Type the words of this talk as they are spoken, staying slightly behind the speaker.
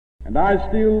And I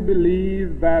still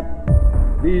believe that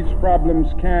these problems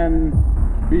can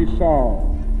be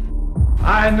solved.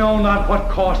 I know not what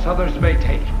course others may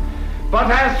take, but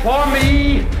as for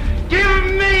me, give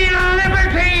me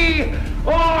liberty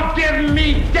or give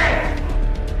me death.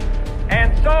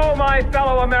 And so, my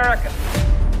fellow Americans,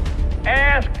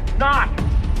 ask not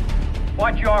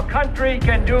what your country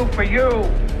can do for you.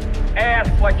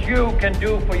 Ask what you can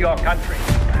do for your country.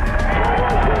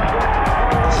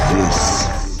 This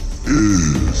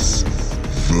is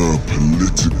the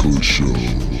Political Show.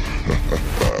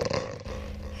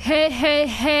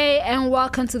 Hey, and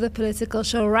welcome to the Political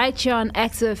Show right here on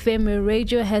Active FM, where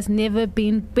radio has never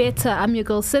been better. I'm your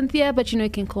girl Cynthia, but you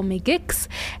can call me Gix.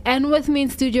 And with me in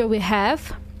studio we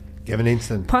have Gavin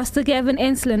Enslin, Pastor Gavin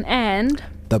Enslin, and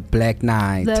The Black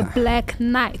Knight. The Black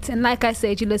Knight. And like I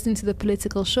said, you're listening to the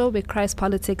Political Show, where Christ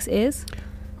politics is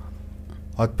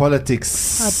Hot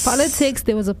Politics. Hot politics.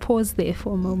 There was a pause there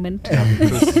for a moment.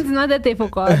 It's not that they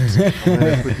forgot. I'm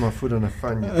going to put my foot on a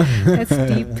fan.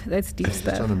 That's deep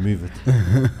stuff. Trying to move it.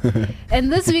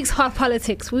 And this week's Hot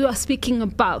Politics, we are speaking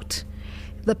about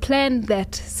the plan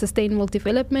that sustainable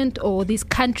development, or these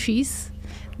countries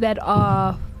that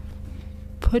are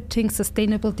putting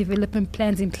sustainable development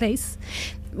plans in place,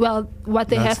 well, what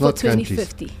they have for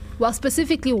 2050. Countries. Well,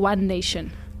 specifically one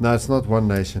nation. No, it's not one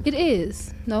nation. It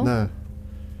is. No,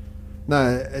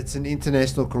 it's an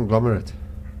international conglomerate.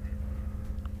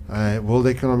 World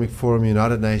Economic Forum,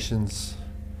 United Nations,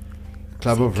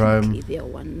 Club of Rome. They are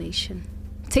one nation.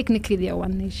 Technically, they are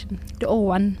one nation. They're all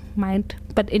one mind.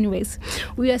 But anyways,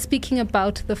 we are speaking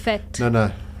about the fact...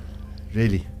 No,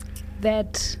 really.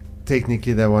 That...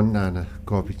 Technically, they're one... No,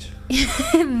 garbage.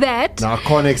 That... No, I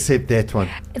can't accept that one.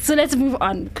 So let's move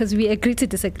on, because we agree to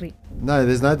disagree. No,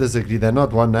 there's no disagree. They're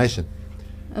not one nation.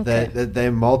 Okay.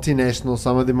 They're multinational.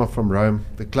 Some of them are from Rome.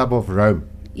 The Club of Rome.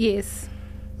 Yes.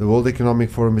 The World Economic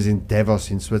Forum is in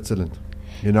Davos in Switzerland.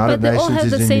 United but they Nations all have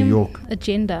is the in same New York.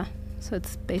 Agenda. So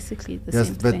it's basically the yes,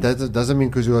 same but thing. that doesn't mean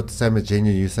because you got the same agenda,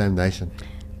 you're the same nation.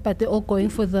 But they're all going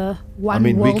for the one world government. I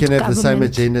mean, we can have the same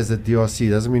agenda as the DRC.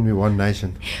 Doesn't mean we're one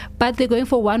nation. But they're going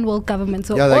for one world government.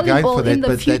 So yeah, they're going for that, in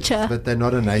the future. But they're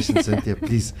not a nation, Cynthia,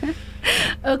 please.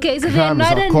 Okay, so they're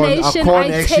not a nation.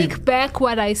 I take back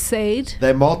what I said.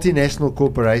 They're multinational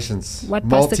corporations. What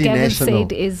Pastor Gavin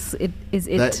said is it.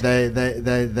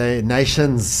 They're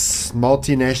nations,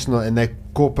 multinational, and they're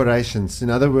corporations. In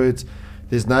other words,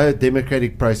 there's no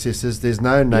democratic processes. There's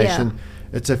no nation. Yeah.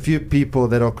 It's a few people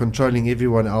that are controlling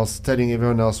everyone else, telling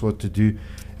everyone else what to do,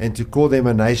 and to call them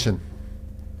a nation.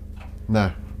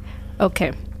 No.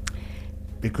 Okay.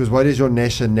 Because what is your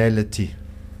nationality?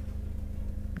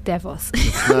 Davos.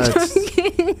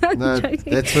 No,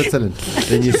 that's Switzerland.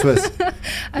 Then you're Swiss.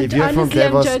 If you're from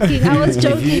Davos, I'm joking. I was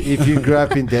joking. If you grew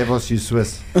up in Davos, you're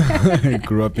Swiss.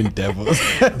 Grew up in Davos.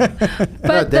 But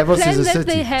no, Davos is a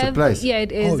city. It's a place. Yeah,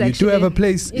 it is. Oh, you do have a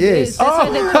place. Yes. That's why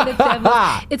they call it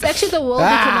Davos. It's actually the World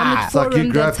Economic Forum like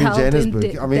you grew that's up in held Johannesburg.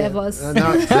 in Davos.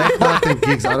 No, Black Knight and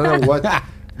gigs. I don't know what.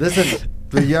 Listen.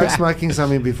 Were you smoking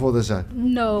something before the show?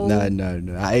 No.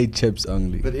 I ate chips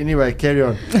only. But anyway, carry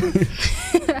on.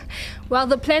 Well,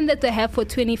 the plan that they have for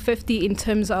 2050 in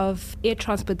terms of air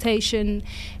transportation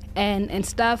and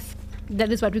stuff, that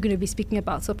is what we're going to be speaking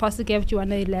about. So, Pastor Gav, do you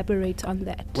want to elaborate on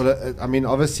that? Well, I mean,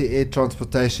 obviously air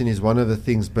transportation is one of the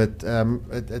things, but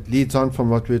it leads on from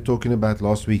what we were talking about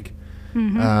last week.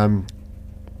 Mm-hmm.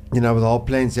 With the whole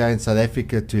plans here in South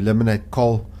Africa to eliminate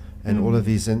coal and all of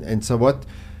these. And so what...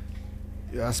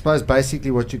 I suppose basically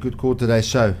what you could call today's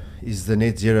show is the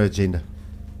net zero agenda.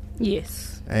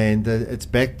 Yes. And it's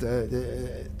backed,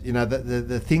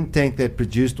 the think tank that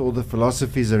produced all the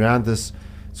philosophies around this,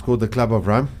 it's called the Club of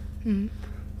Rome. Mm.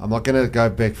 I'm not going to go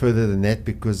back further than that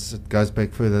because it goes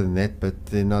back further than that, but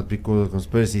then not be called a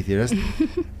conspiracy theorist.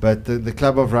 But the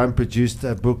Club of Rome produced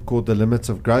a book called The Limits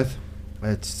of Growth.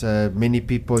 It's many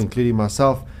people, including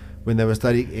myself, when they were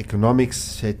studying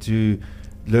economics, had to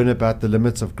learn about the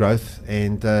limits of growth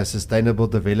and sustainable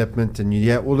development, and you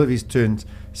hear all of these terms,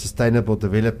 sustainable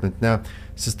development. Now,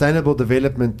 sustainable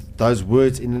development, those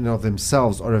words in and of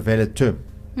themselves are a valid term.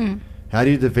 How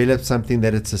do you develop something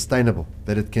that it's sustainable,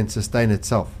 that it can sustain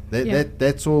itself?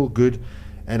 That's all good,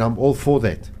 and I'm all for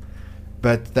that.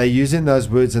 But they're using those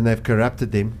words and they've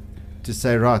corrupted them to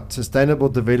say, right, sustainable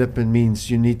development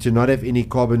means you need to not have any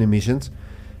carbon emissions.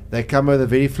 They come with a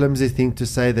very flimsy thing to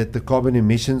say that the carbon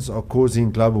emissions are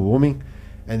causing global warming,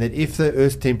 and that if the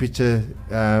Earth's temperature,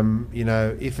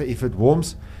 if it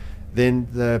warms, then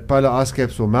the polar ice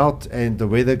caps will melt and the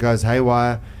weather goes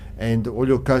haywire, and all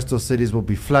your coastal cities will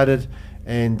be flooded,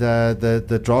 and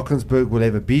the Drakensberg will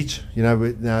have a beach. Now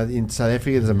in South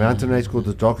Africa there's a mountain range called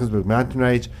the Drakensberg mountain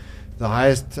range. the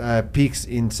highest peaks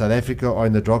in South Africa are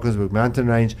in the Drakensberg mountain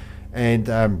range, and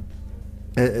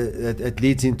it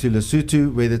leads into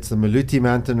Lesotho, where it's the Maluti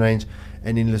mountain range,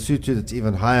 and in Lesotho it's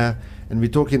even higher, and we're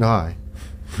talking high.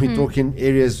 We're talking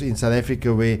areas in South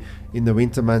Africa where in the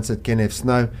winter months it can have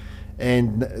snow,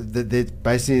 and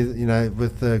basically, you know,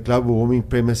 with the global warming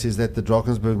premise is that the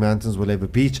Drakensberg mountains will have a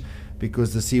beach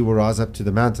because the sea will rise up to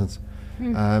the mountains.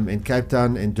 And Cape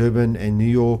Town and Durban and New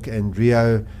York and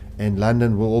Rio and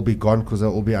London will all be gone because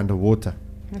they'll all be underwater.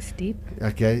 That's deep.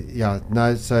 Okay, yeah,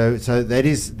 no, so that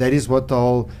is what the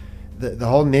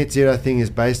whole net zero thing is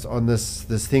based on, this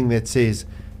thing that says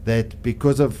that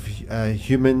because of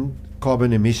human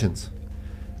carbon emissions,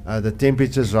 the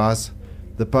temperatures rise,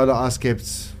 the polar ice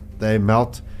caps, they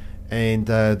melt, and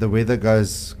the weather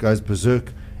goes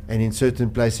berserk, and in certain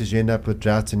places you end up with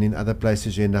droughts, and in other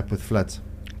places you end up with floods.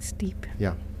 It's deep.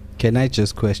 Yeah. Can I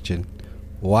just question,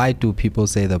 why do people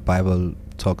say the Bible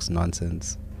talks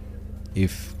nonsense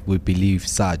if we believe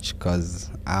such?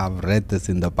 Because I've read this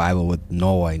in the Bible with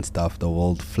Noah and stuff, the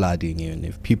world flooding, and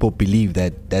if people believe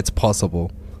that that's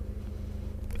possible,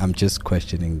 I'm just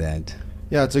questioning that.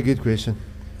 Yeah, it's a good question.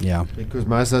 Yeah. Because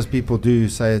most of those people do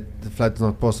say the flood's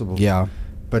not possible. Yeah.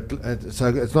 But so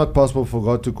it's not possible for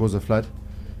God to cause a flood,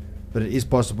 but it is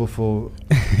possible for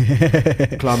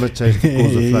climate change to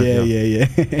cause a flood. Yeah.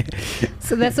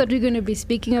 So that's what we're going to be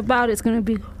speaking about. It's going to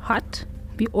be hot,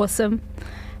 be awesome,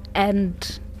 and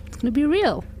it's going to be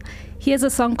real. Here's a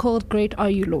song called Great Are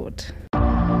You, Lord.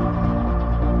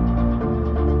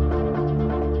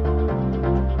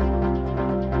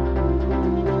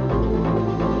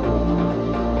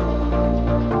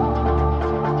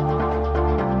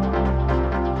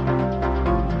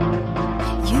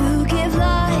 You give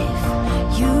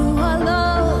life, you are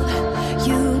love,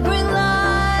 you bring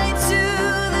light to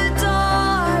the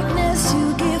darkness,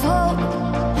 you give hope,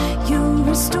 you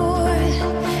restore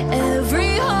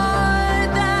every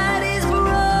heart that is broken.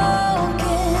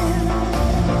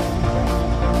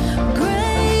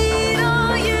 Great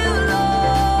are you, Lord.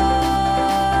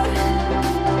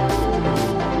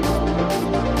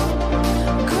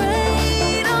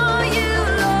 Great are you,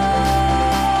 Lord.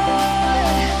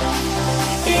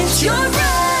 It's your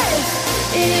breath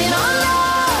in our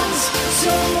lungs,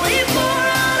 so we pour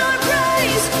out our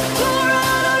praise, pour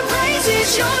out our praise.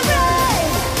 It's your breath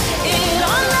in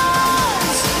our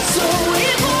lungs, so we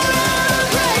pour out our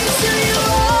praise to you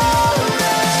always.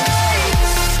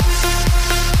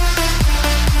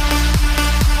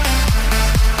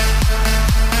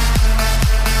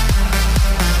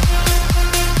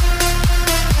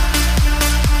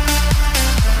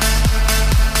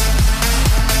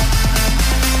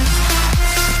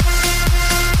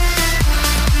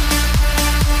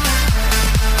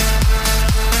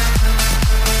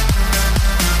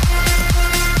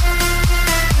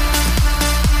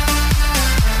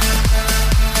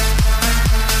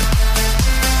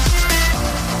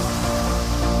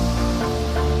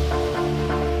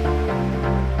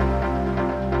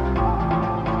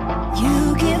 You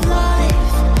give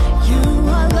life, you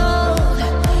are love,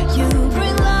 you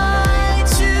bring light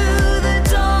to the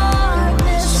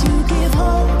darkness, you give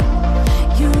hope,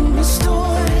 you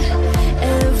restore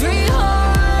every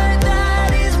heart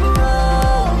that is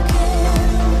broken.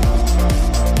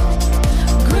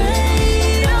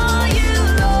 Great are you,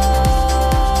 Lord.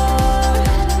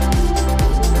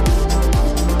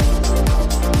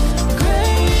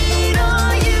 Great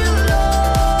are you,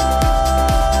 Lord.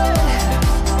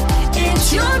 It's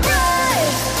your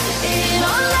breath in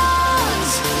our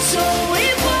lungs, so we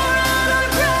pour out our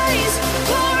praise,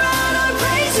 pour out our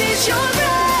praise. It's your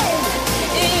breath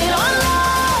in our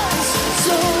lungs,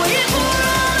 so we pour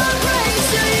out our praise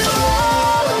to you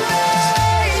always.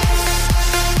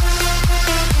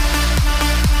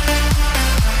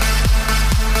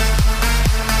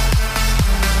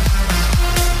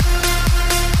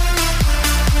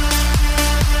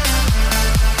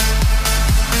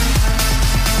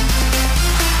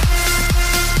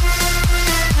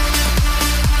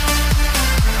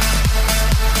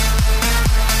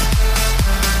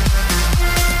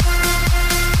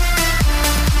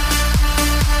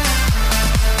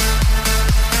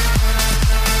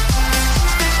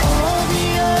 All the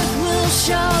earth will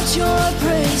shout your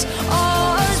praise,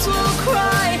 our hearts will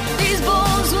cry, these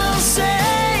bones will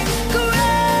sing. Great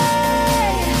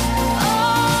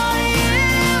are you,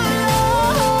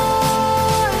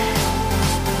 Lord.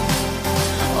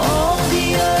 All the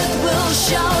earth will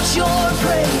shout your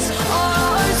praise, our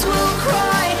hearts will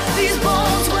cry, these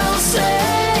bones will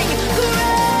sing.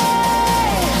 Great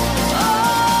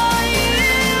are you,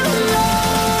 Lord.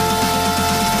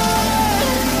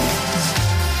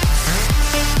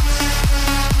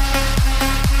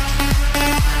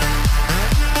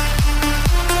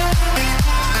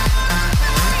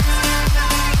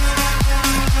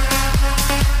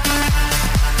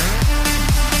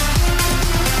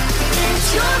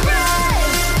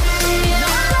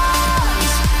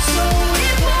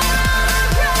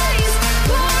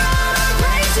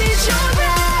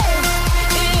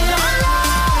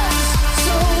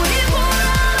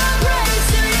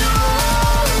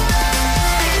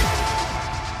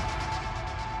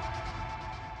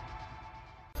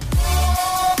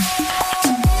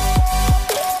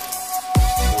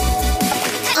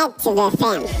 Active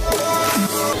FM.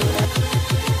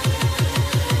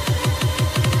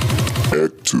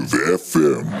 Active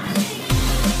FM.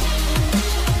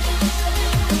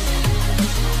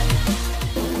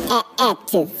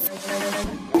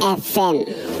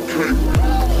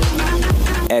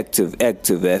 Active FM.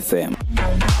 Active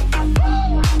FM.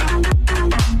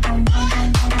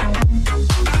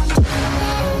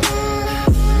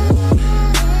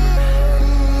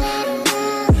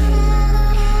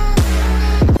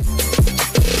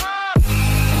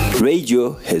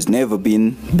 Radio has never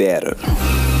been better.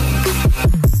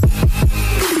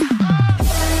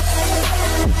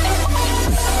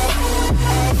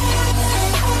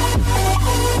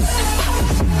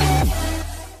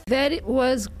 That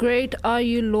was great. Are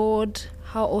You Lord?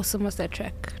 How awesome was that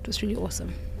track? It was really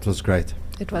awesome. It was great.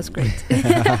 It was great.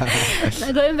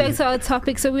 Now going back to our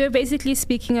topic, so we were basically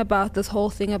speaking about this whole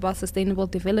thing about sustainable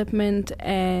development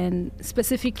and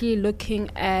specifically looking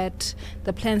at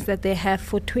the plans that they have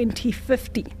for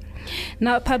 2050.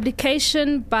 Now, a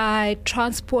publication by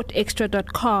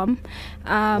transportextra.com.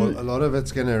 Well, a lot of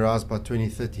it's going to rise by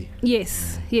 2030.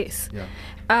 Yes. Yeah.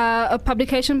 A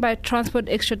publication by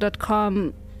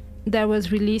transportextra.com that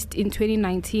was released in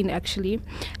 2019 actually.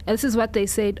 And this is what they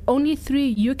said: only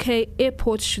 3 UK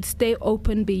airports should stay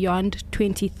open beyond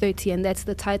 2030, and that's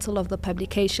the title of the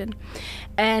publication.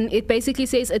 And it basically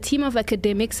says a team of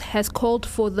academics has called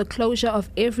for the closure of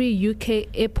every UK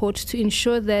airport to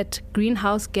ensure that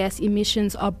greenhouse gas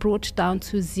emissions are brought down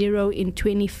to zero in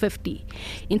 2050.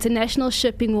 International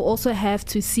shipping will also have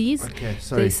to cease. Okay,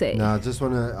 sorry. They say. No,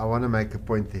 I want to make a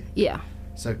point there. Yeah.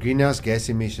 So greenhouse gas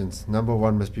emissions, number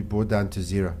one, must be brought down to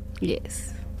zero.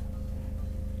 Yes.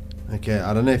 Okay,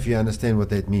 I don't know if you understand what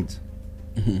that means.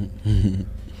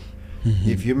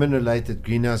 If human-related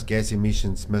greenhouse gas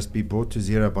emissions must be brought to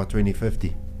zero by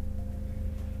 2050.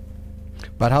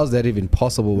 But how's that even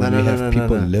possible when we have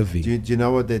people living? Do you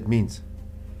know what that means?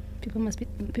 People must die.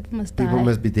 People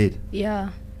must be dead. Yeah.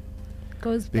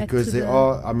 Goes back Because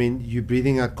to you're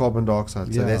breathing out carbon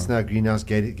dioxide, so Yeah. that's now greenhouse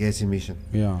gas emission.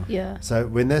 Yeah. Yeah. So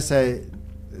when they say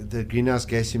the greenhouse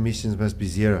gas emissions must be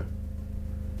zero,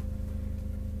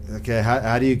 okay,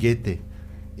 how do you get there?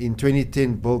 In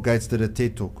 2010, Bill Gates did a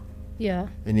TED talk, Yeah.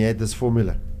 and he had this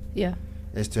formula Yeah.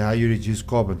 as to how you reduce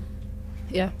carbon,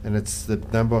 Yeah. and it's the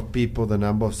number of people, the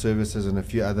number of services, and a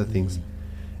few other things.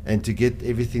 And to get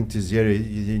everything to zero,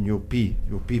 then your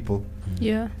people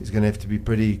Yeah. is going to have to be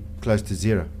pretty close to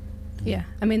zero. Yeah.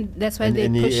 I mean, that's why And, they're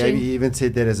and pushing. he even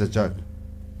said that as a joke.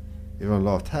 Everyone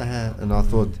laughed, ha ha, and I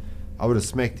thought I would have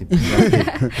smacked him.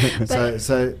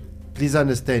 so please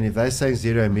understand, if they're saying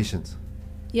zero emissions,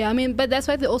 Yeah, I mean, but that's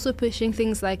why they're also pushing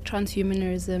things like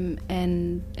transhumanism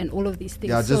and all of these things.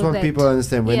 yeah, I just so want that- people to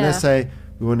understand when yeah. they say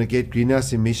we want to get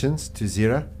greenhouse emissions to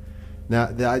zero. Now,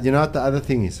 you know what the other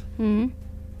thing is? Mhm.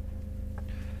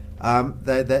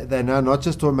 They're now not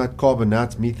just talking about carbon, now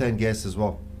it's methane gas as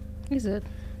well. Is it?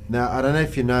 Now, I don't know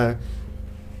if you know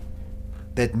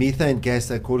that methane gas,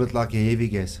 they call it like a heavy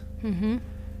gas. Mm-hmm.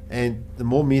 And the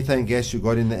more methane gas you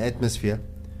got in the atmosphere,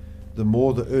 the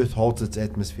more the Earth holds its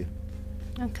atmosphere.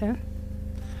 Okay.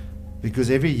 Because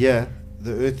every year,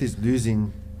 the Earth is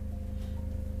losing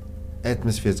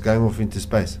atmosphere. It's going off into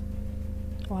space.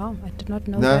 Wow, I did not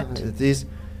know No, that. it is.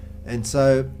 And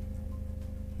so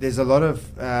there's a lot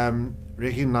of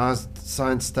recognized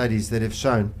science studies that have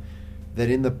shown that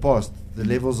in the past, the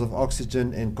levels of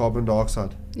oxygen and carbon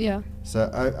dioxide, Yeah. so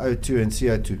O2 and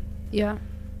CO2, Yeah.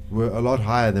 were a lot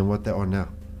higher than what they are now.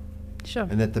 Sure.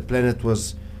 And that the planet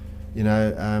was, you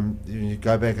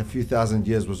go back a few thousand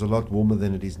years, was a lot warmer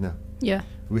than it is now, Yeah.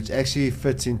 which actually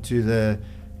fits into the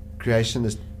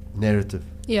creationist narrative.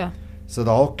 Yeah. So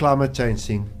the whole climate change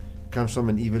thing comes from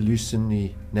an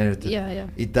evolutionary narrative. Yeah. Yeah.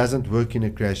 It doesn't work in a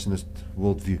creationist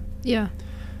worldview. Yeah.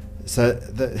 So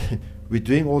we're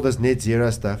doing all this net zero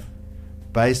stuff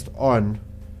based on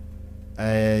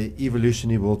a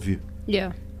evolutionary worldview.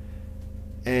 Yeah.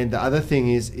 And the other thing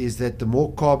is that the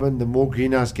more carbon, the more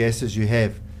greenhouse gases you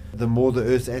have, the more the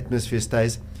Earth's atmosphere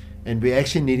stays. And we're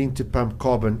actually needing to pump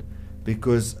carbon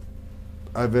because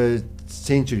over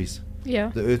centuries,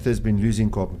 Yeah. the Earth has been losing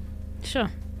carbon. Sure.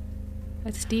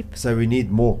 That's deep. So we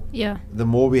need more. Yeah. The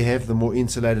more we have, the more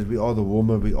insulated we are, the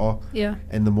warmer we are. Yeah.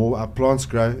 And the more our plants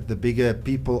grow, the bigger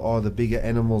people are, the bigger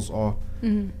animals are.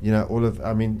 Mm.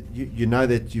 You know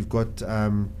that you've got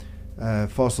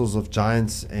fossils of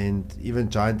giants and even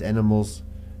giant animals,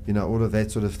 all of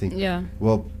that sort of thing. Yeah.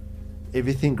 Well,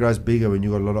 everything grows bigger when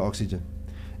you've got a lot of oxygen.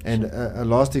 And a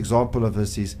last example of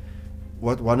this is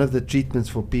one of the treatments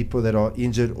for people that are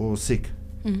injured or sick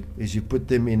is you put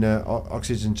them in an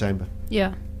oxygen chamber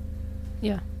Yeah.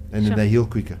 Yeah. and Sure. then they heal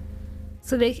quicker.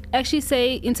 So they actually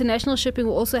say international shipping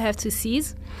will also have to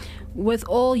cease, with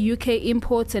all UK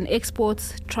imports and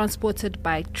exports transported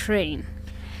by train.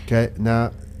 Okay,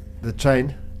 now the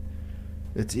train,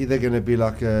 it's either going to be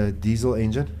like a diesel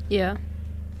engine Yeah,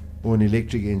 or an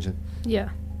electric engine. yeah.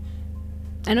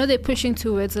 I know they're pushing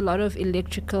towards a lot of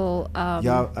electrical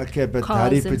Yeah, okay, but how cars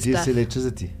do you and produce stuff.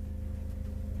 electricity?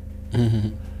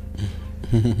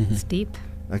 It's deep.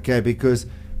 Okay, because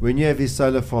when you have these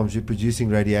solar farms, you're producing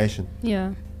radiation,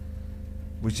 Yeah.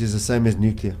 which is the same as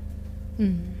nuclear.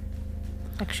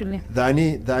 Actually.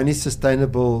 The only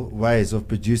sustainable ways of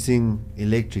producing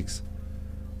electrics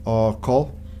are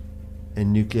coal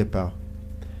and nuclear power.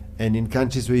 And in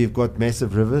countries where you've got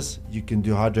massive rivers, you can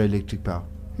do hydroelectric power.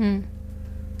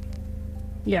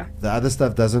 Yeah. The other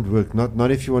stuff doesn't work.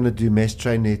 Not if you want to do mesh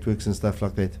train networks and stuff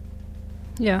like that.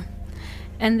 Yeah.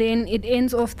 And then it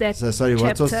ends off that So sorry,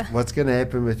 chapter. what's going to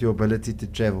happen with your ability to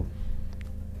travel?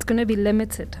 It's going to be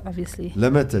limited, obviously.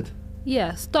 Limited.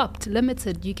 Yeah, stopped,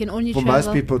 limited. You can only For travel.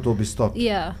 most people, it will be stopped.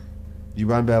 Yeah. You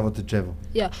won't be able to travel.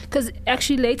 Yeah, because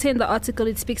actually later in the article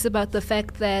it speaks about the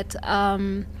fact that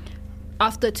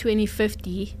after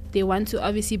 2050 they want to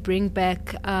obviously bring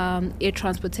back air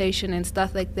transportation and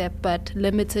stuff like that, but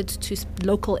limited to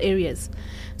local areas,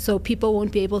 so people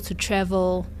won't be able to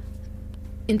travel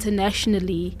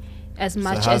internationally as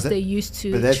much how's as that- they used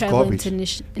to but that's travel garbage.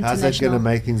 international. How's that going to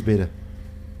make things better?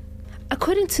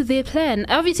 According to their plan,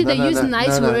 obviously No, they no, use no,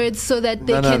 nice no, no. words so that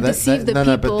they No, no, can deceive the no,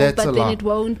 no, but people, that's but a then lie. it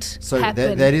won't So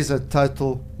happen. that is a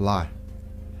total lie.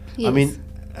 Yes. I mean,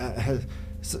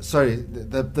 sorry,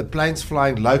 the planes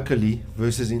flying locally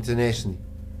versus internationally.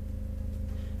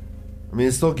 I mean,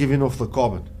 it's still giving off the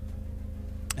carbon.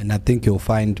 And I think you'll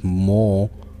find more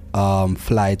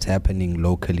flights happening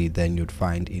locally than you'd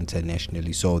find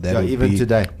internationally. So that Yeah, would even be,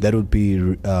 today. that would be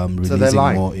they're releasing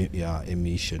lying. more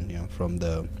emission from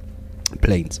the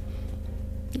planes.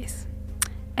 Yes.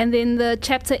 And then the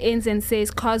chapter ends and says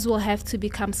cars will have to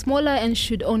become smaller and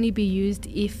should only be used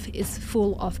if it's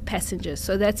full of passengers.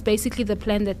 So that's basically the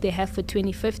plan that they have for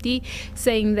 2050,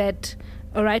 saying that,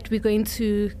 all right, we're going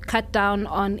to cut down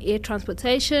on air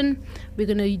transportation. We're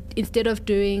going to, instead of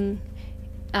doing,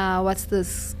 what's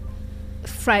this,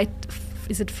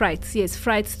 is it freights? Yes,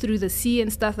 freights through the sea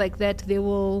and stuff like that. They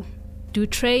will do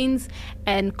trains,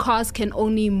 and cars can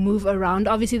only move around.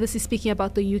 Obviously, this is speaking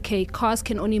about the UK. Cars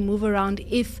can only move around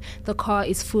if the car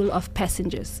is full of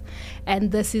passengers.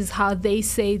 And this is how they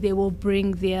say they will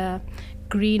bring their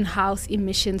greenhouse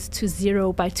emissions to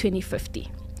zero by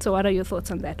 2050. So what are your thoughts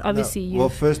on that? Obviously, Well,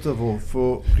 first of all,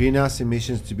 for greenhouse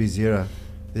emissions to be zero,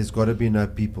 there's got to be no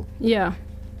people. yeah,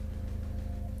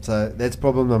 So that's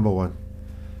problem number one.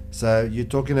 So you're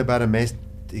talking about a mass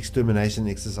extermination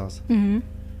exercise.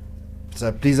 So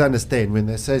please understand, when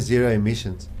they say zero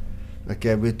emissions,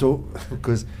 okay, we talk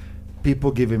because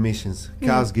people give emissions,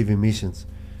 cows give emissions,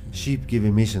 sheep give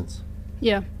emissions,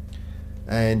 yeah,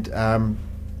 and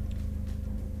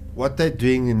what they're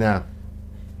doing now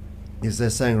is they're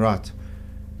saying, right,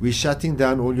 we're shutting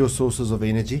down all your sources of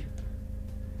energy,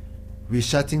 we're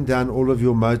shutting down all of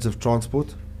your modes of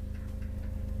transport,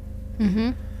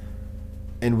 and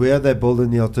where are they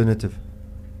building the alternative?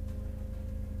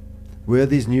 Where are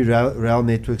these new rail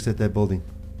networks that they're building?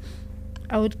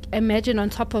 I would imagine on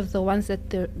top of the ones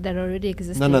that already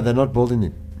exist. No, they're not building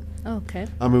it. Okay.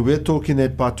 I mean, we're talking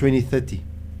that by 2030,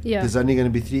 Yeah. there's only going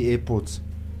to be 3 airports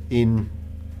in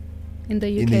In the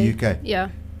UK. in the UK. Yeah.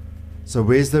 So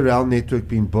where's the rail network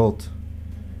being built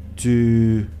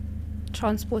to...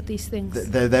 Transport these things.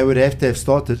 They would have to have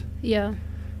started. yeah.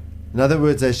 In other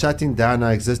words, they're shutting down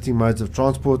our existing modes of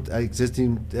transport, our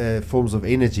existing forms of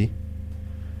energy,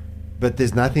 but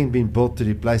there's nothing being built to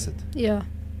replace it. Yeah.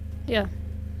 Yeah.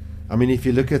 I mean, if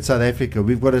you look at South Africa,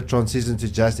 we've got to transition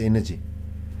to just energy.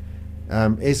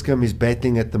 Eskom is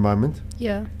battling at the moment,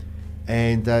 Yeah.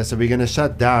 and so we're going to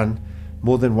shut down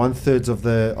more than 1/3 of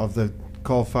the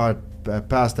coal-fired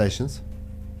power stations.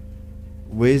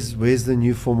 Where's the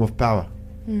new form of power?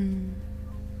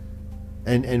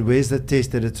 And where's the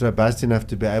test that it's robust enough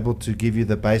to be able to give you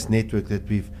the base network that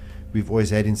we've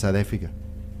always had in South Africa?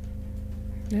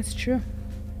 That's true.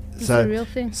 It's So a real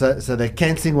thing. So they're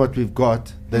cancelling what we've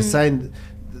got. They're saying,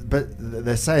 but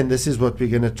they're saying this is what we're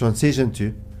going to transition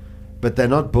to, but they're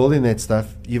not building that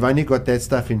stuff. You've only got that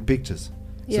stuff in pictures.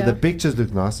 So Yeah. the pictures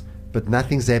look nice, but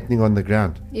nothing's happening on the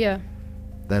ground. Yeah.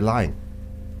 They're lying.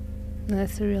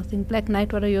 That's a real thing. Black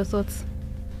Knight, what are your thoughts?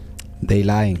 They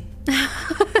lying.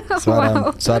 That's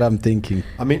what I'm thinking.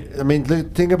 I mean,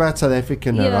 look, think about South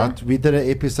Africa now, Yeah. right? We did an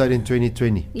episode in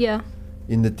 2020 Yeah.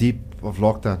 in the deep of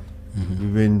lockdown. We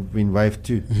were in wave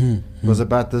 2. It was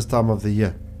about this time of the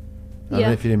year. I don't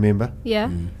know if you remember. Yeah.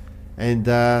 And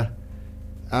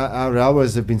our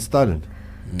railways have been stolen.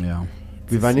 Yeah.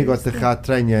 We've only got the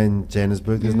Shutdown here in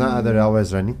Johannesburg. There's no other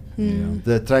railways running.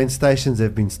 The train stations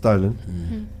have been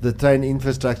stolen. The train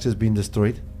infrastructure has been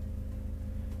destroyed.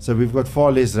 So we've got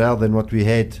far less rail than what we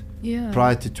had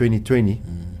prior to 2020.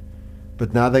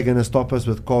 But now they're going to stop us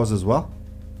with cars as well.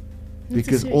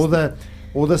 Because all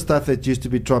the stuff that used to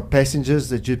be passengers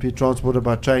that used to be transported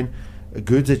by train,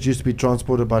 goods that used to be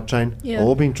transported by train, are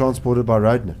all being transported by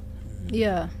road now.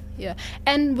 Yeah.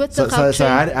 And with So,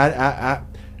 the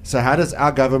so how does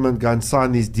our government go and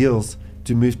sign these deals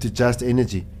to move to just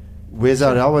energy? Where's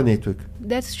our railway network?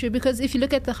 That's true, because if you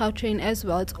look at the Gautrain as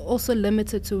well, it's also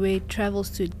limited to where it travels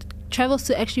to. Travels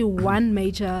to actually one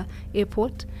major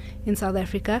airport in South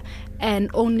Africa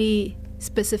and only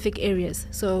specific areas.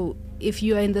 So if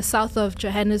you are in the south of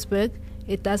Johannesburg,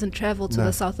 it doesn't travel to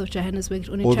the south of Johannesburg. It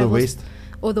only Or the travels west.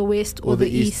 Or the west Or or the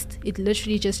the east. It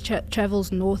literally just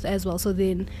travels north as well. So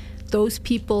then those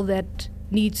people that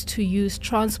need to use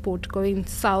transport going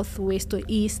south, west or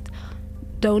east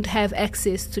don't have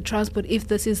access to transport if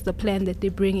this is the plan that they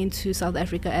bring into South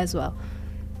Africa as well.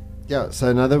 Yeah, so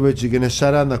in other words, you're going to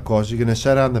shut down the cars, you're going to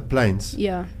shut down the planes.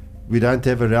 Yeah. We don't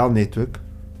have a rail network.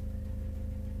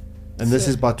 And this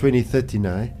So- is by 2030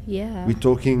 now. Yeah. We're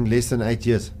talking less than 8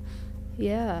 years.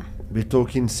 Yeah. We're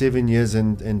talking 7 years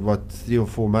and what, 3 or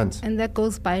 4 months. And that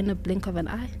goes by in a blink of an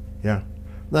eye. Yeah.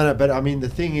 No, but I mean, the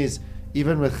thing is,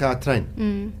 even with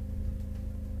Gautrain,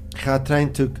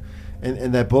 Gautrain took,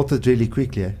 and they built it really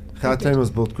quickly. Gautrain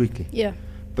was built quickly. Yeah.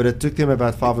 But it took them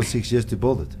about 5 or 6 years to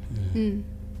build it.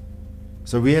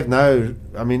 So we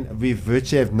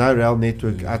virtually have no rail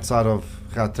network outside of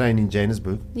Gautrain in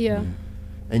Johannesburg. Yeah.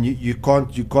 And you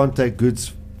can't take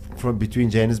goods from between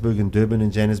Johannesburg and Durban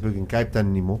and Johannesburg and Cape Town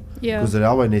anymore. Yeah. Because the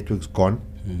railway network's gone.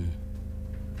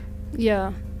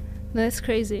 Yeah. That's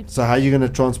crazy. So how are you going to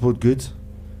transport goods?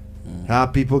 How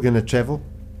are people going to travel?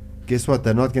 Guess what?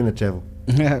 They're not going to travel.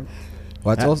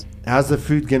 How's the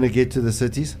food going to get to the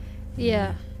cities?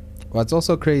 Yeah. What's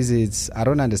also crazy is I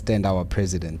don't understand our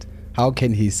president. How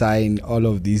can he sign all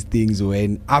of these things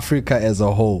when Africa as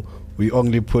a whole, we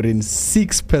only put in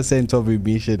 6% of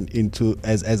emission into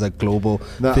as a global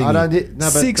thing? I don't. No,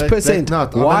 but 6%.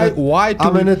 not. Why?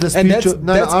 I'm going to dispute and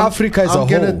that's Africa as a whole. I'm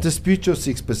going to dispute your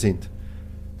 6%.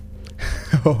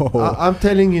 I'm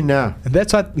telling you now.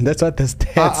 That's what the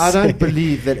stats I say. don't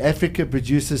believe that Africa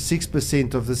produces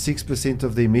 6% of the 6%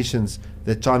 of the emissions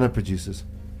that China produces.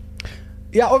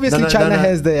 Yeah, obviously China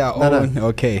has their own.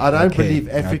 Okay. I don't believe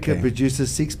Africa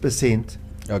produces 6%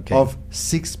 of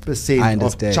 6%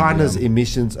 of China's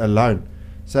emissions alone.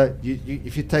 So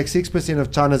if you take 6%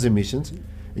 of China's emissions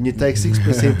and you take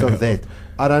 6% of that,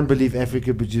 I don't believe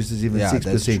Africa produces even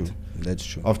 6% that's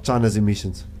true. of China's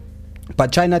emissions.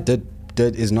 But China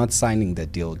is not signing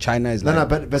that deal. China is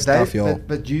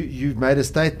but you've made a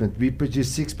statement. We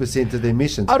produce 6% of the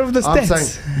emissions. Out of the I'm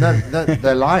stats. saying, no,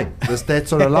 they're lying. The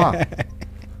stats are a lie.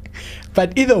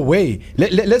 But either way,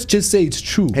 let's just say it's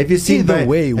true. Have you seen either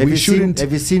way, we shouldn't.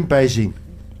 Have you seen Beijing?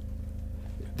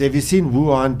 Have you seen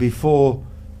Wuhan before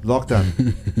lockdown?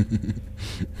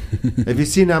 Have you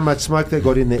seen how much smoke they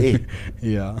got in the air?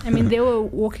 Yeah. I mean, they were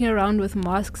walking around with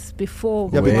masks before.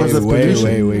 Yeah, because of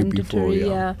pollution. Way before,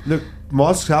 yeah. Look,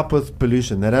 masks help with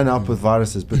pollution. They don't help with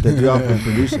viruses, but they do help with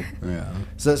pollution. Yeah.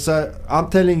 So I'm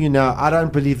telling you now, I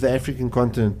don't believe the African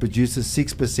continent produces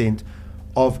 6%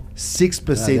 of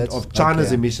 6% of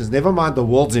China's emissions, never mind the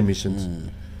world's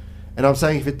emissions. And I'm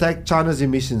saying if you take China's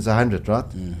emissions 100, right?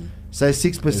 Say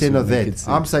 6% of that.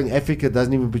 I'm saying Africa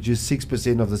doesn't even produce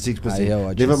 6% of the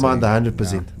 6%. Never mind the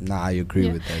 100%. Nah, I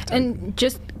agree with that. And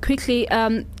just quickly,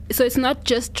 so it's not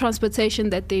just transportation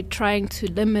that they're trying to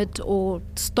limit or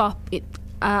stop it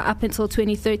up until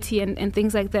 2030 and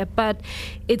things like that. But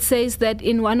it says that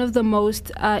in one of the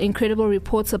most incredible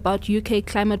reports about UK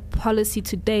climate policy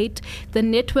to date, the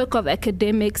network of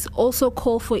academics also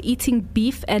call for eating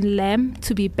beef and lamb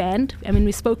to be banned. I mean,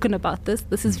 we've spoken about this.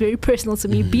 This is very personal to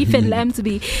me. Beef and lamb to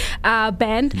be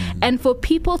banned. And for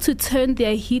people to turn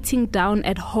their heating down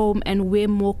at home and wear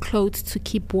more clothes to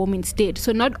keep warm instead.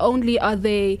 So not only are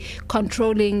they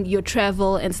controlling your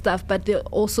travel and stuff, but they're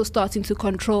also starting to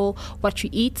control what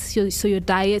you eat, so your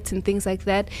diet and things like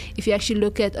that. If you actually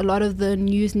look at a lot of the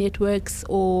news networks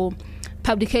or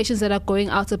publications that are going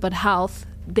out about health,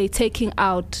 they're taking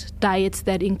out diets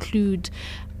that include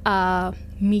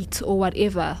meat or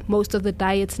whatever. Most of the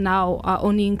diets now are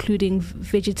only including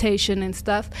vegetation and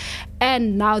stuff.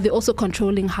 And now they're also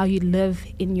controlling how you live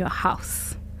in your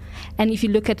house. And if you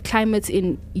look at climates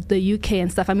in the UK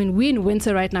and stuff, I mean, we're in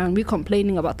winter right now and we're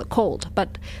complaining about the cold,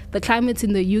 but the climates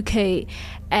in the UK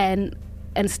and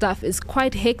stuff is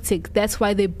quite hectic. That's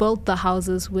why they built the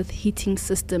houses with heating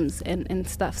systems and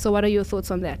stuff. So what are your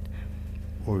thoughts on that?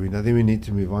 Or I think we need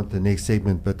to move on to the next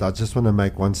segment, but I just want to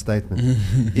make one statement.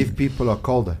 If people are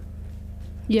colder,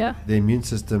 Yeah. their immune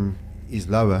system is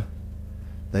lower,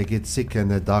 they get sicker and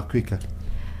they die quicker.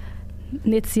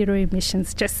 Net zero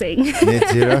emissions, just saying. Net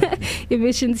zero?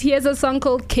 Emissions. Here's a song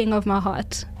called King of My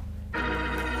Heart.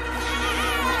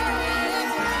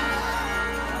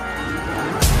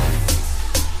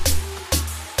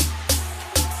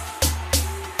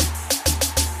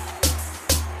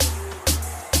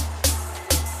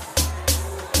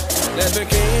 Let the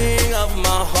king of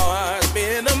my heart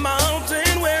be the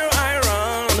mountain where I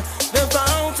run, the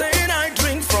fountain I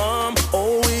drink from.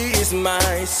 Oh, he is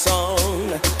my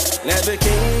song. Let the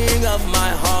king of my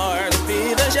heart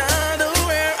be the shadow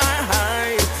where I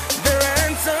hide, the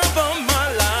ransom for my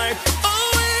life.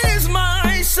 Oh, he is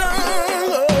my song.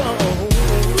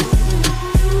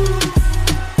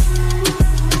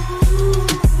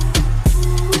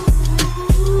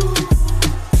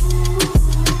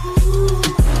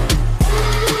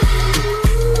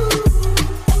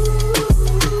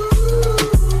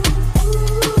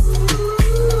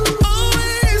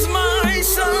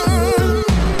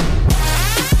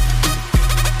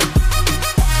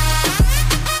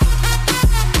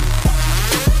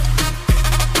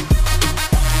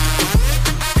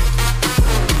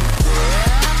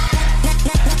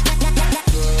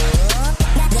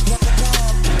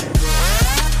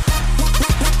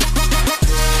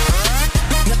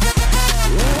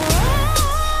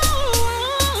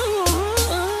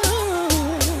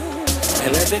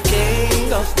 And let the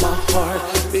king of my heart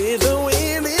be the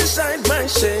wind inside my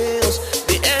sails,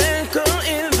 the anchor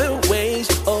in the waves.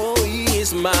 Oh, he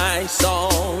is my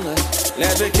song.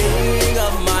 Let the king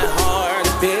of my heart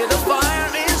be the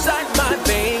fire inside my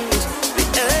veins, the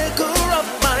anchor of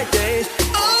my days.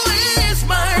 Oh, he is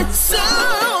my song.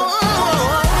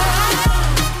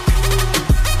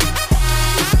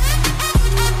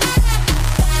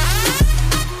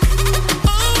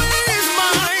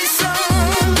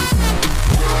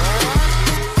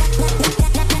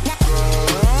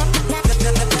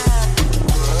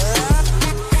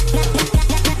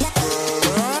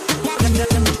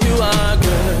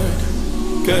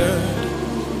 Good,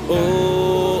 oh,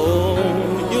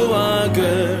 you are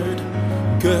good,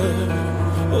 good,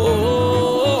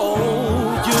 oh,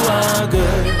 you are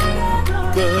good,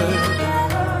 good,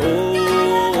 oh, you are good, good, oh,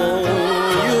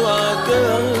 you are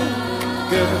good,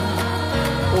 good, oh,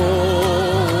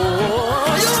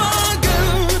 you are good, good, oh, you are good.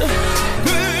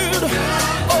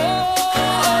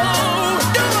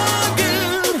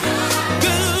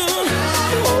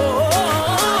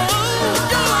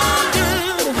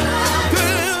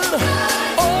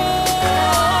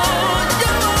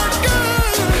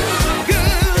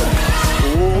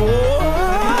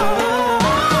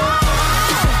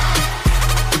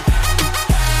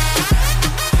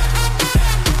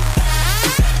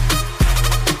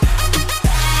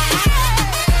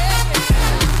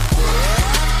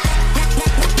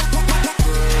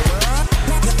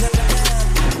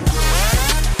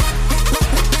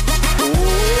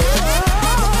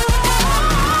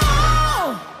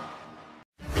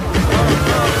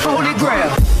 Holy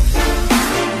Grail.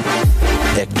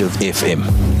 Active FM.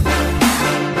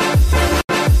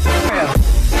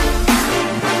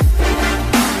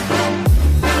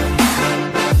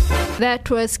 That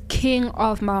was King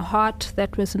of My Heart.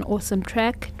 That was an awesome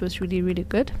track. It was really, really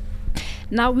good.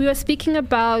 Now, we were speaking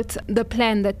about the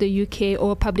plan that the UK,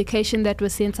 or publication that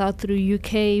was sent out through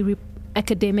UK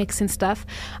academics and stuff,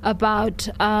 about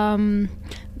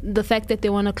the fact that they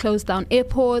want to close down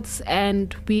airports,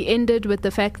 and we ended with the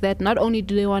fact that not only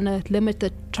do they want to limit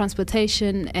the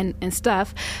transportation and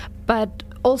stuff, but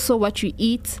also what you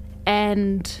eat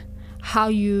and how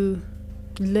you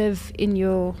live in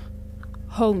your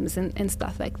homes and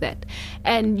stuff like that.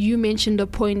 And you mentioned a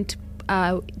point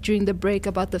during the break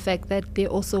about the fact that they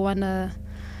also want to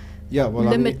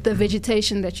limit the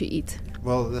vegetation that you eat.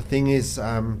 Well, the thing is,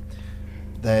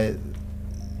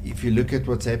 if you look at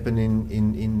what's happened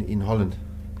in Holland,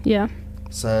 yeah.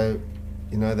 So,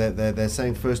 you know, they're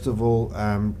saying, first of all,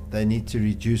 they need to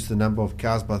reduce the number of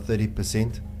cows by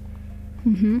 30%.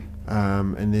 Mm-hmm.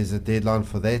 And there's a deadline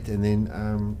for that. And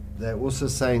then they're also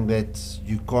saying that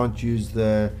you can't use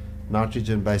the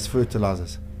nitrogen-based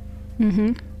fertilizers,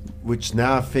 mm-hmm. which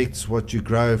now affects what you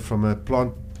grow from a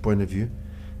plant point of view.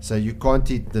 So you can't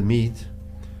eat the meat,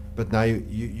 but now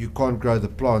you can't grow the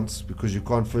plants because you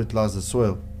can't fertilize the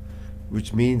soil,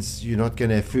 which means you're not going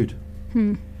to have food.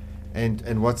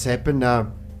 And what's happened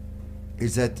now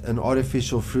is that an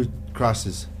artificial fruit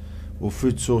crisis or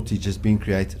fruit shortage has been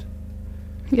created.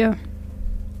 Yeah.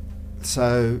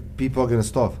 So people are going to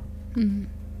starve.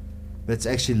 That's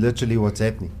actually literally what's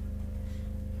happening.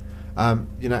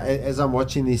 As I'm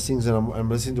watching these things and I'm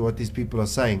listening to what these people are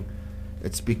saying,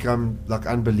 it's become like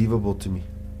unbelievable to me.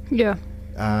 Yeah.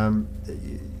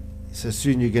 So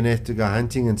soon you're going to have to go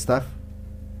hunting and stuff.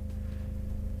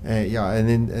 And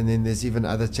then there's even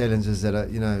other challenges that are,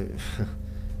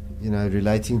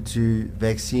 relating to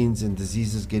vaccines and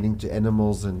diseases getting to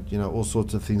animals and, all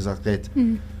sorts of things like that,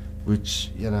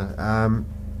 which,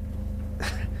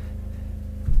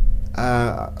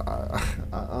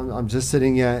 I'm just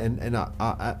sitting here and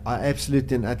I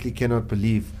absolutely and utterly cannot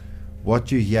believe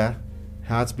what you hear,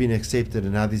 how it's been accepted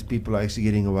and how these people are actually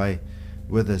getting away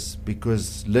with this,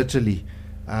 because literally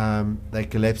they're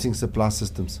collapsing supply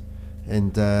systems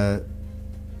and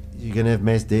you're going to have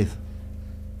mass death.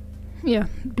 Yeah.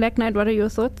 Black Knight, what are your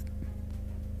thoughts?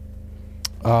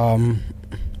 I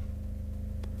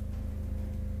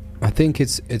think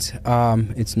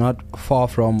it's not far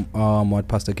from what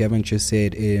Pastor Kevin just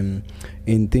said in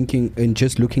thinking and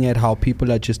just looking at how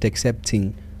people are just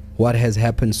accepting what has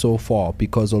happened so far,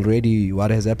 because already what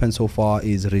has happened so far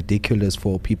is ridiculous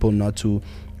for people not to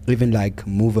even like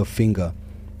move a finger.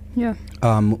 Yeah.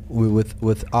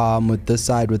 With this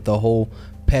side, with the whole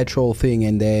petrol thing,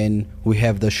 and then we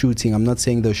have the shooting. I'm not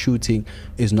saying the shooting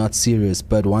is not serious,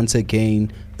 but once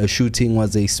again, a shooting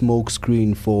was a smoke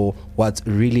screen for what's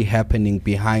really happening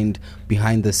behind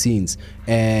the scenes.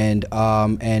 And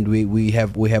we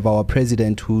have our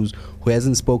president who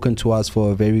hasn't spoken to us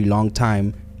for a very long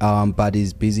time, but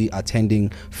is busy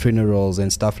attending funerals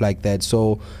and stuff like that.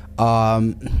 So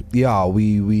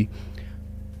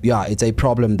it's a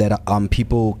problem that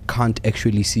people can't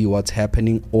actually see what's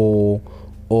happening, or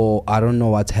I don't know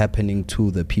what's happening to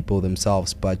the people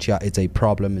themselves. But yeah, it's a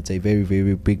problem. It's a very,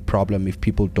 very big problem if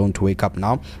people don't wake up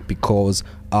now, because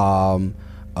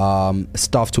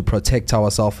stuff to protect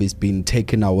ourselves is being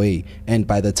taken away. And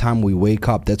by the time we wake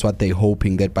up, that's what they're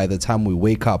hoping, that by the time we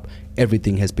wake up,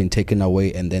 everything has been taken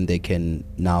away, and then they can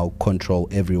now control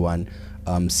everyone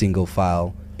single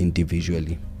file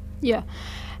individually. Yeah.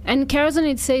 And Karazan,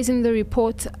 it says in the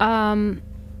report,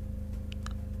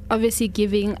 obviously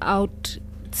giving out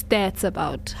stats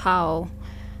about how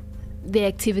the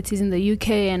activities in the UK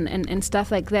and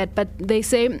stuff like that, but they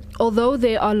say although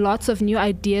there are lots of new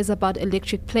ideas about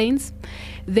electric planes,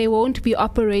 they won't be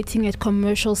operating at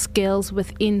commercial scales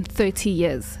within 30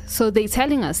 years. So they're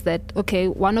telling us that, okay,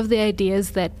 one of the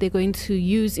ideas that they're going to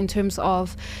use in terms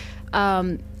of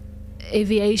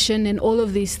aviation and all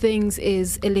of these things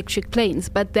is electric planes,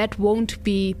 but that won't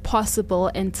be possible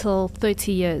until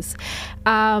 30 years.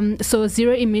 So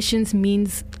zero emissions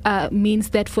means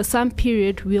that for some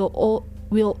period we'll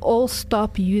all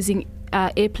stop using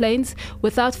airplanes.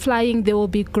 Without flying, there will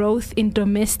be growth in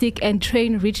domestic and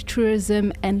train-rich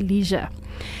tourism and leisure.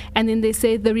 And then they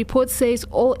say, the report says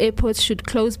all airports should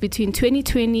close between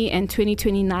 2020 and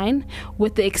 2029,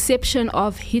 with the exception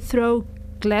of Heathrow,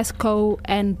 Glasgow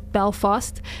and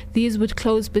Belfast. These would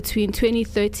close between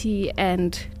 2030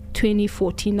 and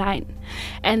 2049.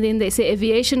 And then they say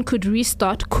aviation could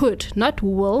restart, not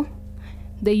will.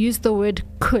 They use the word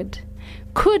could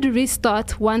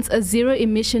restart once a zero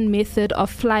emission method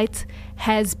of flight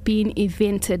has been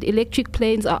invented. Electric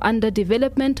planes are under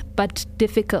development but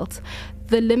difficult.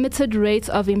 The limited rate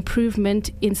of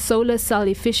improvement in solar cell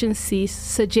efficiency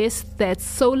suggests that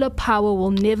solar power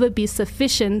will never be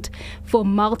sufficient for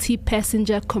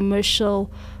multi-passenger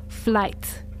commercial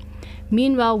flight.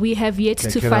 Meanwhile, we have yet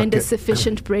to find a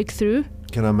sufficient breakthrough.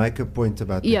 Can I make a point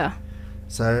about that? Yeah.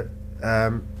 So,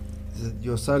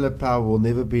 your solar power will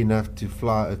never be enough to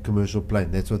fly a commercial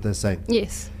plane. That's what they're saying.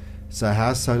 Yes. So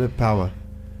how's solar power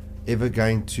ever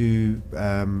going to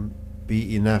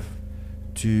be enough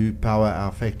to power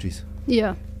our factories?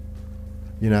 Yeah.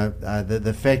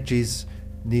 The factories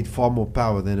need far more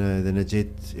power than a jet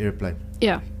airplane.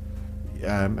 Yeah.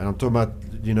 And I'm talking about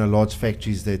large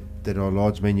factories that are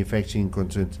large manufacturing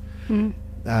concerns.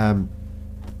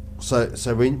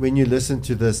 So when you listen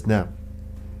to this now,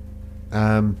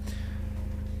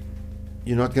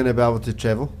 you're not going to be able to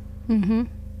travel.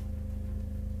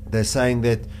 They're saying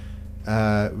that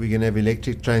we're going to have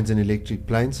electric trains and electric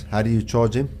planes. How do you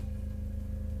charge them?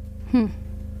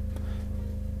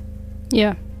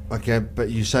 Yeah. Okay,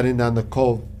 but you're shutting down the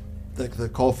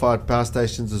coal-fired power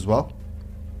stations as well.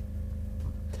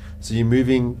 So you're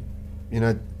moving,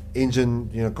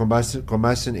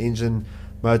 combustion engine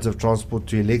modes of transport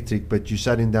to electric, but you're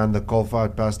shutting down the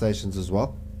coal-fired power stations as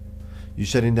well. You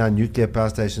shutting down nuclear power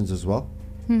stations as well?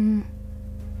 No,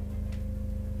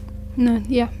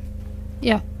 yeah.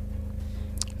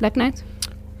 Black Knight?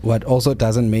 What also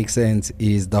doesn't make sense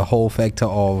is the whole factor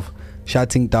of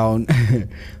shutting down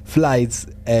flights,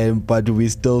 but we're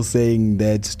still saying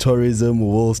that tourism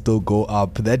will still go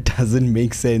up. That doesn't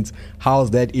make sense. How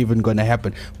is that even going to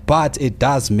happen? But it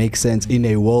does make sense in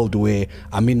a world where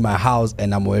I'm in my house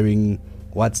and I'm wearing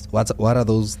what are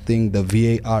those things?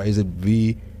 The VAR, is it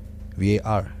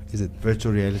VAR? Is it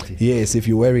Virtual reality. Yes, if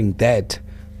you're wearing that,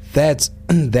 that's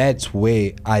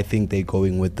where I think they're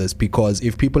going with this, because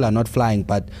if people are not flying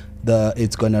but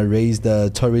it's gonna raise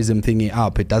the tourism thingy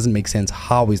up, it doesn't make sense.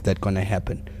 How is that gonna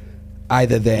happen?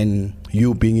 Either than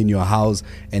you being in your house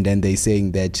and then they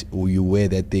saying that you wear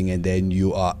that thing and then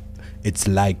it's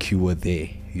like you were there,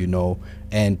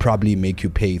 and probably make you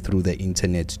pay through the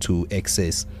internet to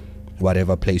access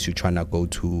whatever place you're trying to go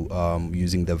to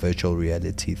using the virtual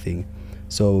reality thing.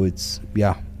 So it's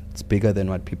bigger than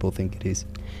what people think it is.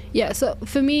 Yeah, so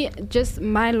for me, just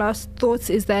my last thoughts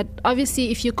is that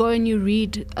obviously if you go and you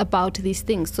read about these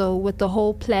things, so with the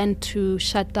whole plan to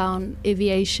shut down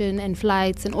aviation and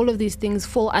flights and all of these things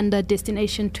fall under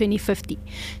Destination 2050.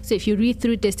 So if you read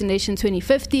through Destination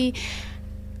 2050,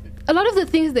 a lot of the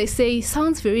things they say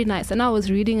sounds very nice. And I was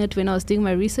reading it when I was doing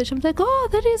my research. I'm like, oh,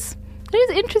 that is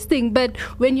interesting. But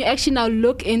when you actually now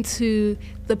look into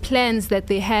the plans that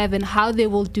they have and how they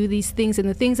will do these things and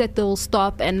the things that they will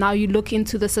stop, and now you look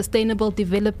into the sustainable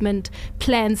development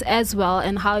plans as well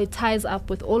and how it ties up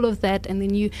with all of that, and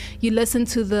then you listen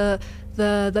to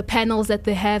the panels that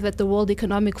they have at the World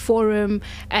Economic Forum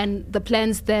and the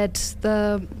plans that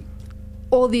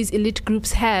all these elite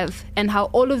groups have and how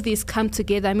all of these come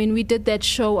together. I mean, we did that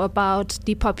show about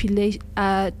depopulation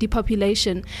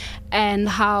and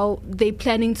how they're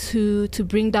planning to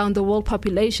bring down the world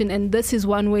population, and this is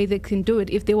one way they can do it.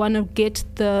 If they want to get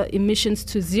the emissions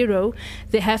to zero,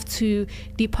 they have to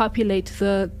depopulate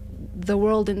the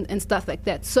world and stuff like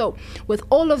that. So with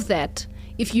all of that,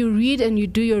 if you read and you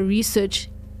do your research,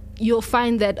 you'll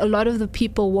find that a lot of the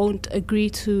people won't agree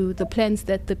to the plans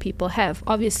that the people have.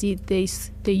 Obviously, they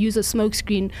use a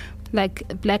smokescreen, like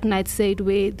Black Knight said,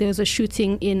 where there's a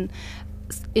shooting in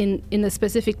a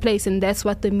specific place, and that's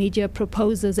what the media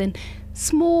proposes. And in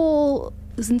small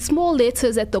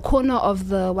letters at the corner of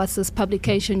the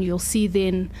publication, you'll see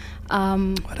then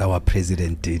what our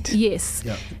president did. Yes.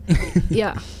 Yeah.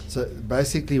 Yeah. So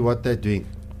basically, what they're doing,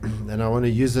 and I want to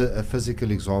use a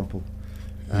physical example.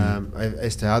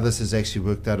 As to how this has actually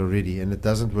worked out already, and it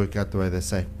doesn't work out the way they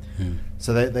say.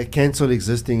 So they cancel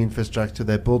existing infrastructure.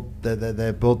 They build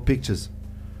pictures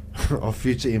of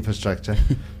future infrastructure.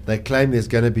 They claim there's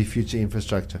going to be future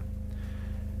infrastructure.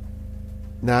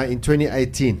 Now, in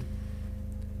 2018,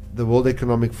 the World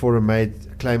Economic Forum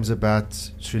made claims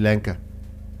about Sri Lanka,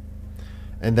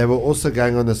 and they were also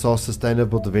going on this whole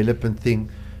sustainable development thing.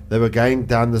 They were going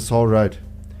down this whole road,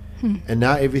 and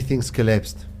now everything's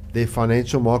collapsed. Their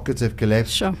financial markets have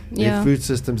collapsed. Sure. Their food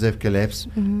systems have collapsed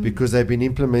because they've been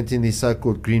implementing these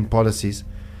so-called green policies.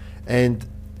 And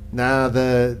now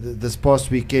this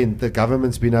past weekend, the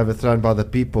government's been overthrown by the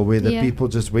people, where the people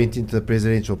just went into the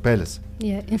presidential palace.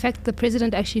 Yeah. In fact, the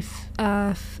president actually He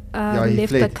left fled.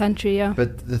 the country. Yeah.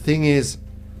 But the thing is,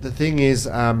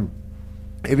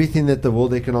 everything that the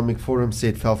World Economic Forum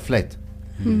said fell flat.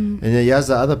 And here's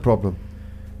the other problem.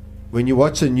 When you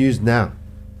watch the news now,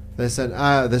 they said,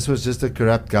 this was just a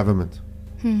corrupt government.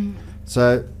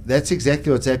 So that's exactly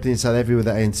what's happening in South Africa with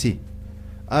the ANC.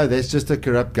 That's just a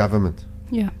corrupt government.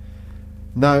 Yeah.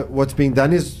 No, what's being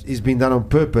done is being done on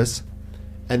purpose,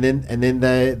 and then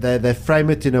they frame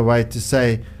it in a way to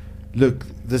say, look,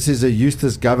 this is a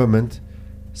useless government,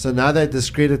 so now they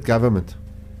discredit government.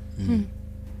 And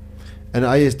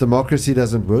yes, democracy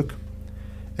doesn't work,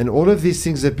 and all of these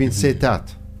things have been set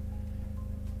out.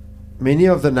 Many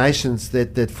of the nations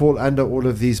that fall under all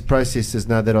of these processes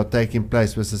now that are taking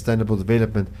place with sustainable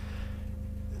development,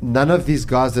 none of these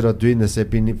guys that are doing this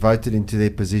have been voted into their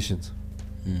positions.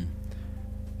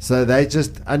 So they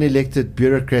just unelected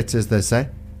bureaucrats, as they say,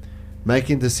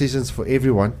 making decisions for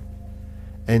everyone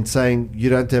and saying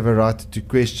you don't have a right to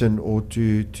question or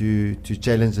to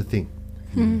challenge a thing.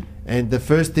 And the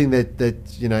first thing that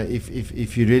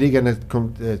if you're really going to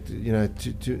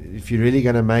if you're really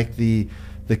going to make the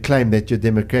claim that you're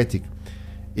democratic,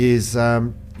 is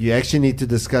you actually need to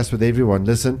discuss with everyone,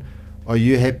 listen, are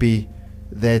you happy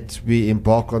that we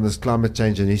embark on this climate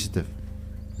change initiative?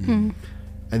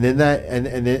 And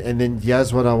then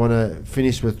here's what I want to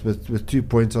finish with 2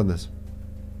 points on this.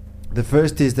 The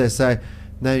first is they say,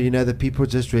 no, the people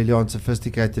just really aren't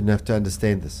sophisticated enough to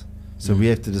understand this, so we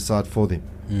have to decide for them.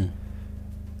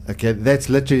 Okay, that's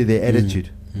literally their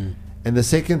attitude. And the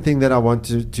second thing that I want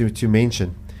to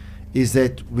mention is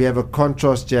that we have a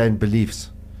contrast here in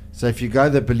beliefs. So if you go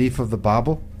the belief of the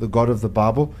Bible, the God of the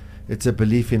Bible, it's a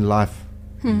belief in life.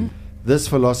 This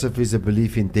philosophy is a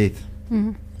belief in death.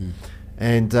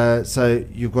 And so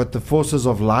you've got the forces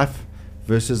of life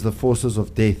versus the forces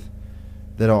of death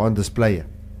that are on display here.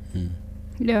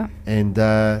 Yeah. And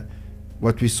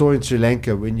what we saw in Sri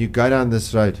Lanka, when you go down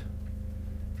this road,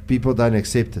 people don't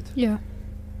accept it. Yeah.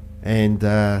 And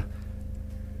I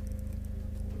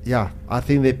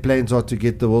think their plans are to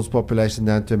get the world's population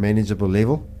down to a manageable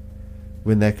level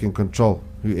when they can control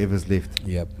whoever's left.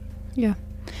 Yep. Yeah.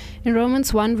 In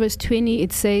Romans 1 verse 20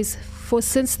 it says, "For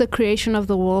since the creation of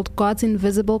the world, God's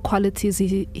invisible qualities,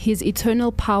 his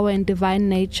eternal power and divine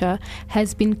nature,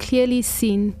 has been clearly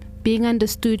seen, being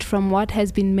understood from what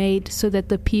has been made, so that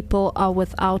the people are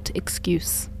without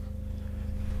excuse."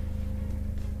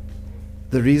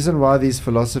 The reason why these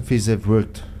philosophies have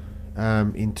worked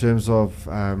in terms of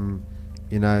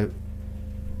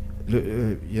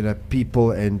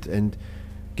people and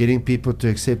getting people to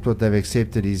accept what they've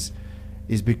accepted is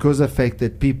because of the fact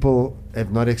that people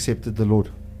have not accepted the Lord.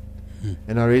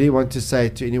 And I really want to say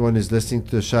to anyone who's listening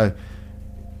to the show,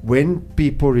 when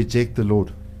people reject the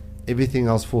Lord, everything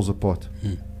else falls apart.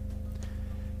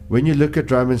 When you look at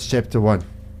Romans chapter 1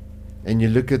 and you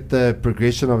look at the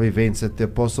progression of events that the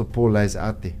Apostle Paul lays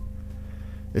out there,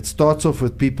 it starts off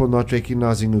with people not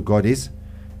recognizing who God is.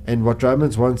 And what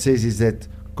Romans 1 says is that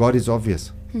God is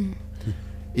obvious.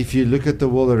 If you look at the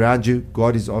world around you,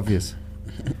 God is obvious.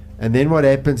 And then what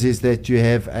happens is that you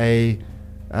have a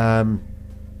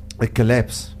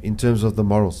collapse in terms of the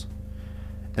morals.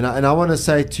 And I want to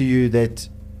say to you that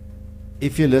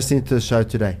if you're listening to the show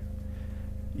today,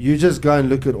 you just go and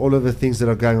look at all of the things that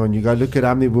are going on. You go look at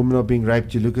how many women are being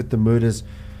raped. You look at the murders.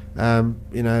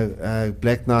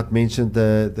 Black Knight mentioned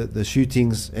the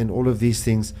shootings and all of these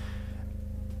things.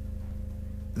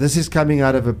 This is coming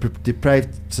out of a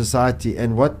depraved society.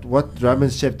 And what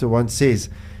Romans chapter 1 says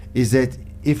is that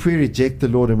if we reject the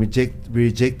Lord and we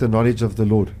reject the knowledge of the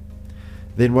Lord,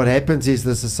 then what happens is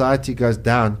the society goes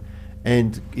down,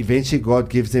 and eventually God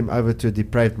gives them over to a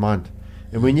depraved mind.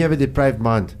 And when you have a depraved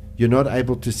mind, you're not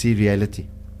able to see reality.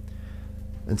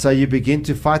 And so you begin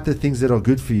to fight the things that are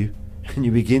good for you, and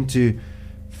you begin to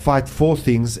fight for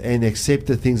things and accept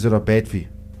the things that are bad for you.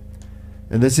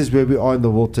 And this is where we are in the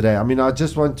world today. I mean, I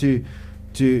just want to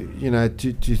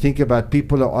think about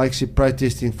people who are actually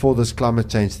protesting for this climate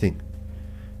change thing.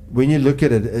 When you look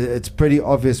at it, it's pretty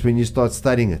obvious when you start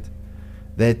studying it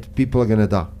that people are going to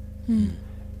die.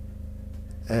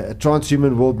 A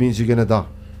transhuman world means you're going to die.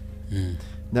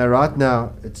 Now, right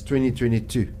now, it's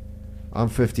 2022. I'm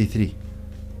 53.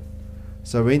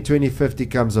 So when 2050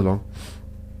 comes along,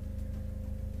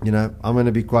 I'm going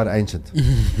to be quite ancient,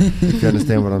 if you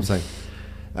understand what I'm saying.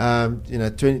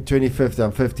 2050,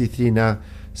 I'm 53 now.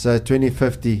 So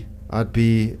 2050, I'd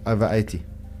be over 80.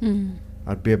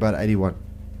 I'd be about 81.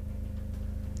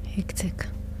 Hectic.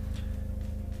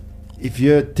 If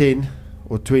you're 10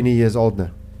 or 20 years old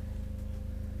now,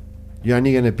 you're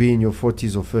only going to be in your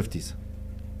 40s or 50s.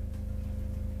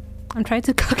 I'm trying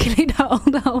to calculate how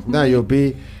old I'll be. No, you'll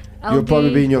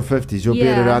probably be in your 50s. You'll be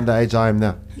at around the age I am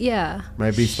now. Yeah.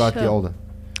 Maybe slightly older.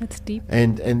 That's deep.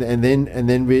 And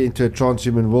then we're into a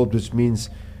transhuman world, which means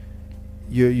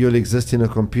you'll exist in a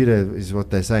computer, is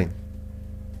what they're saying.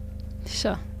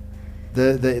 Sure.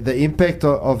 The impact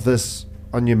of this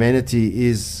on humanity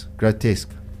is grotesque.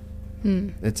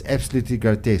 It's absolutely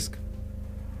grotesque.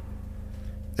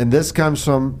 And this comes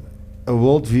from a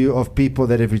worldview of people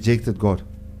that have rejected God.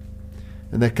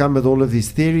 And they come with all of these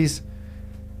theories,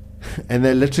 and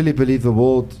they literally believe the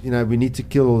world, we need to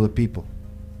kill all the people.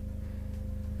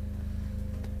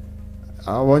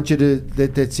 I want you to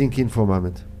let that sink in for a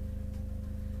moment.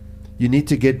 You need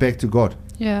to get back to God.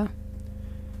 Yeah.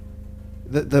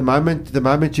 The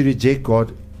moment you reject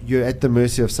God, you're at the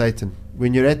mercy of Satan.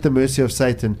 When you're at the mercy of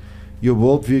Satan, your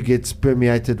worldview gets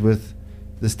permeated with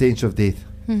the stench of death.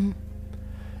 And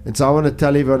so I want to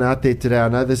tell everyone out there today, I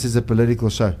know this is a political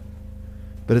show,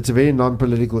 but it's a very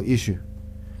non-political issue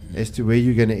as to where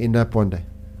you're going to end up one day.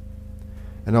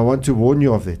 And I want to warn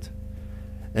you of that.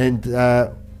 And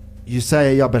you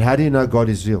say, yeah, but how do you know God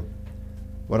is real?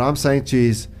 What I'm saying to you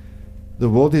is the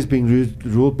world is being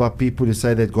ruled by people who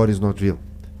say that God is not real.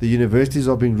 The universities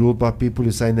are being ruled by people who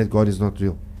are saying that God is not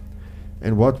real.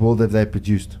 And what world have they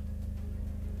produced?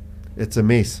 It's a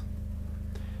mess.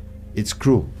 It's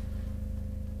cruel.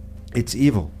 It's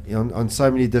evil on so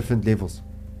many different levels.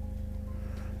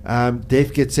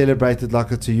 Death gets celebrated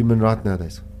like it's a human right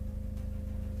nowadays.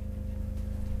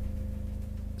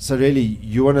 So really,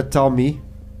 you want to tell me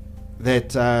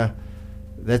that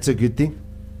that's a good thing?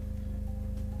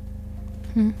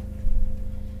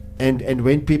 And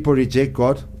when people reject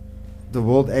God, the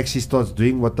world actually starts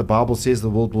doing what the Bible says the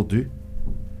world will do.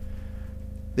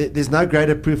 There's no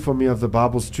greater proof for me of the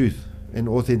Bible's truth and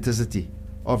authenticity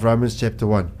of Romans chapter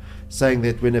 1, saying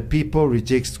that when a people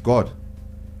rejects God,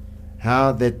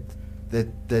 how that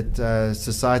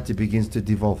society begins to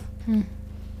devolve.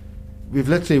 We've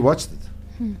literally watched it.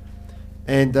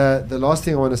 And the last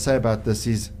thing I want to say about this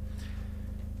is,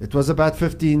 it was about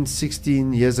 15,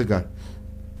 16 years ago.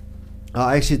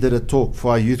 I actually did a talk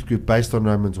for our youth group based on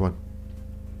Romans 1.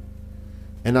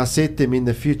 And I said to them, in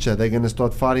the future, they're going to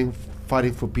start fighting for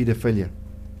pedophilia.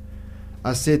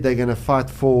 I said they're going to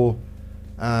fight for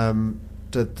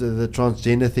the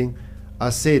transgender thing.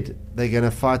 I said they're going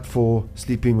to fight for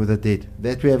sleeping with the dead.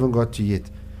 That we haven't got to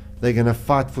yet. They're going to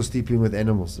fight for sleeping with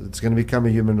animals. It's going to become a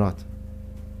human right.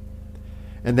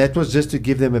 And that was just to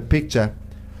give them a picture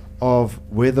of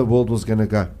where the world was going to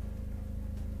go.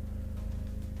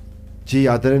 Gee,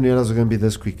 I didn't realize it was going to be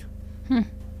this quick.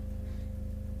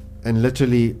 And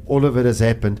literally all of it has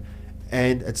happened.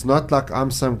 And it's not like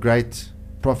I'm some great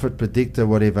prophet, predictor,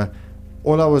 whatever.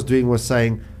 All I was doing was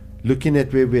saying, looking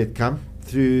at where we had come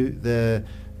through the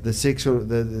sexual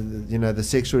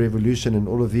revolution and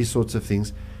all of these sorts of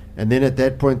things. And then at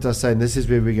that point I was saying, this is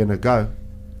where we're going to go.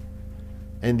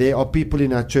 And there are people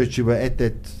in our church who were at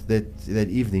that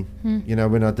evening,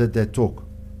 when I did that talk.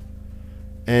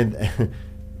 And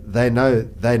they know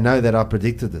that I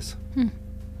predicted this.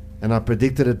 And I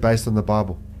predicted it based on the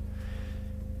Bible.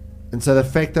 And so the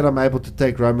fact that I'm able to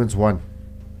take Romans 1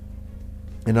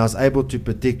 and I was able to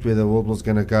predict where the world was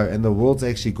going to go, and the world's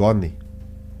actually gone there,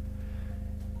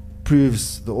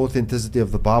 proves the authenticity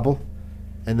of the Bible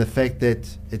and the fact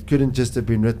that it couldn't just have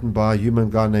been written by a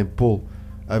human guy named Paul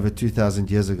over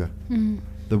 2,000 years ago.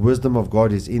 The wisdom of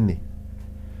God is in there.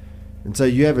 And so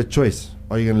you have a choice.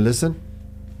 Are you going to listen,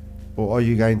 or are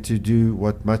you going to do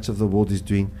what much of the world is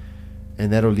doing,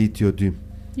 and that'll lead to your doom?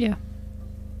 Yeah.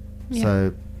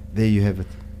 So there you have it.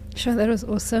 Sure, that was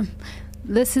awesome.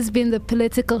 This has been the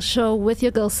Political Show with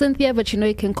your girl Cynthia, but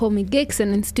you can call me Gix.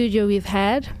 And in studio we've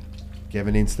had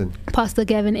Gavin Instant, Pastor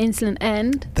Gavin Instant,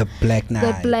 and the Black Knight.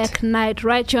 The Black Knight,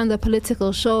 right here on the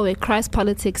Political Show, where Christ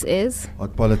politics is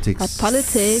hot politics. Hot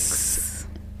politics.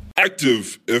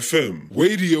 Active FM.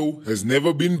 Radio has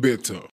never been better.